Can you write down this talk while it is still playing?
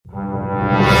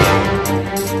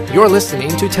You're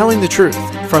listening to Telling the Truth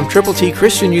from Triple T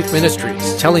Christian Youth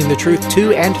Ministries, telling the truth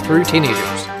to and through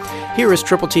teenagers. Here is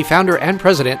Triple T founder and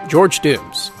president, George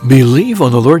Dooms. Believe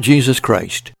on the Lord Jesus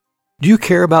Christ. Do you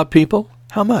care about people?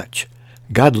 How much?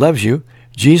 God loves you.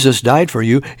 Jesus died for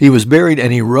you. He was buried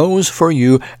and he rose for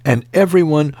you and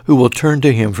everyone who will turn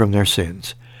to him from their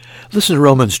sins. Listen to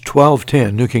Romans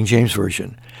 12:10, New King James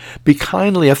Version. Be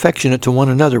kindly affectionate to one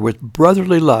another with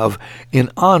brotherly love,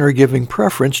 in honor giving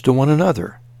preference to one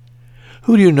another.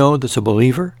 Who do you know that's a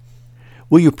believer?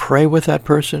 Will you pray with that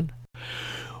person?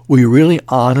 Will you really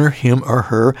honor him or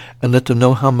her and let them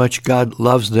know how much God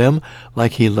loves them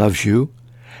like he loves you?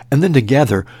 And then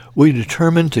together, will you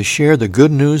determine to share the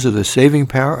good news of the saving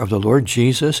power of the Lord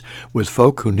Jesus with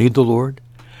folk who need the Lord?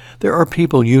 There are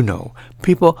people you know,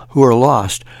 people who are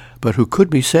lost, but who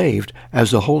could be saved as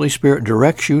the Holy Spirit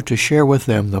directs you to share with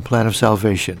them the plan of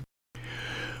salvation.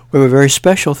 We have a very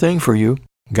special thing for you,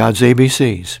 God's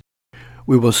ABCs.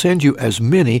 We will send you as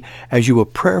many as you will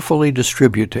prayerfully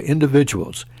distribute to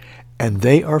individuals, and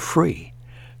they are free.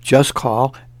 Just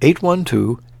call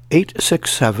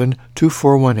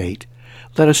 812-867-2418.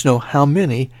 Let us know how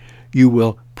many you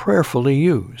will prayerfully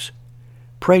use.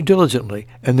 Pray diligently,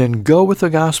 and then go with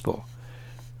the gospel.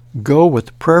 Go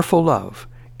with prayerful love,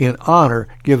 in honor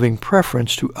giving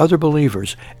preference to other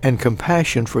believers and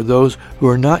compassion for those who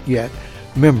are not yet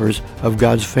members of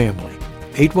God's family.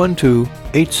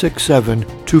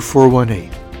 812-867-2418.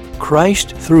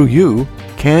 Christ through you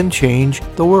can change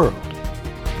the world.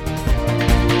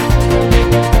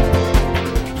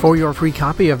 For your free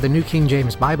copy of the New King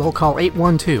James Bible, call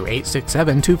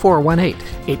 812-867-2418,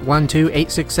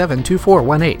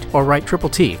 812-867-2418, or write Triple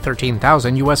T,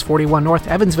 13,000 U.S. 41 North,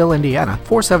 Evansville, Indiana,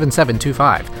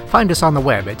 47725. Find us on the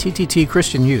web at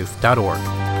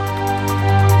tttchristianyouth.org.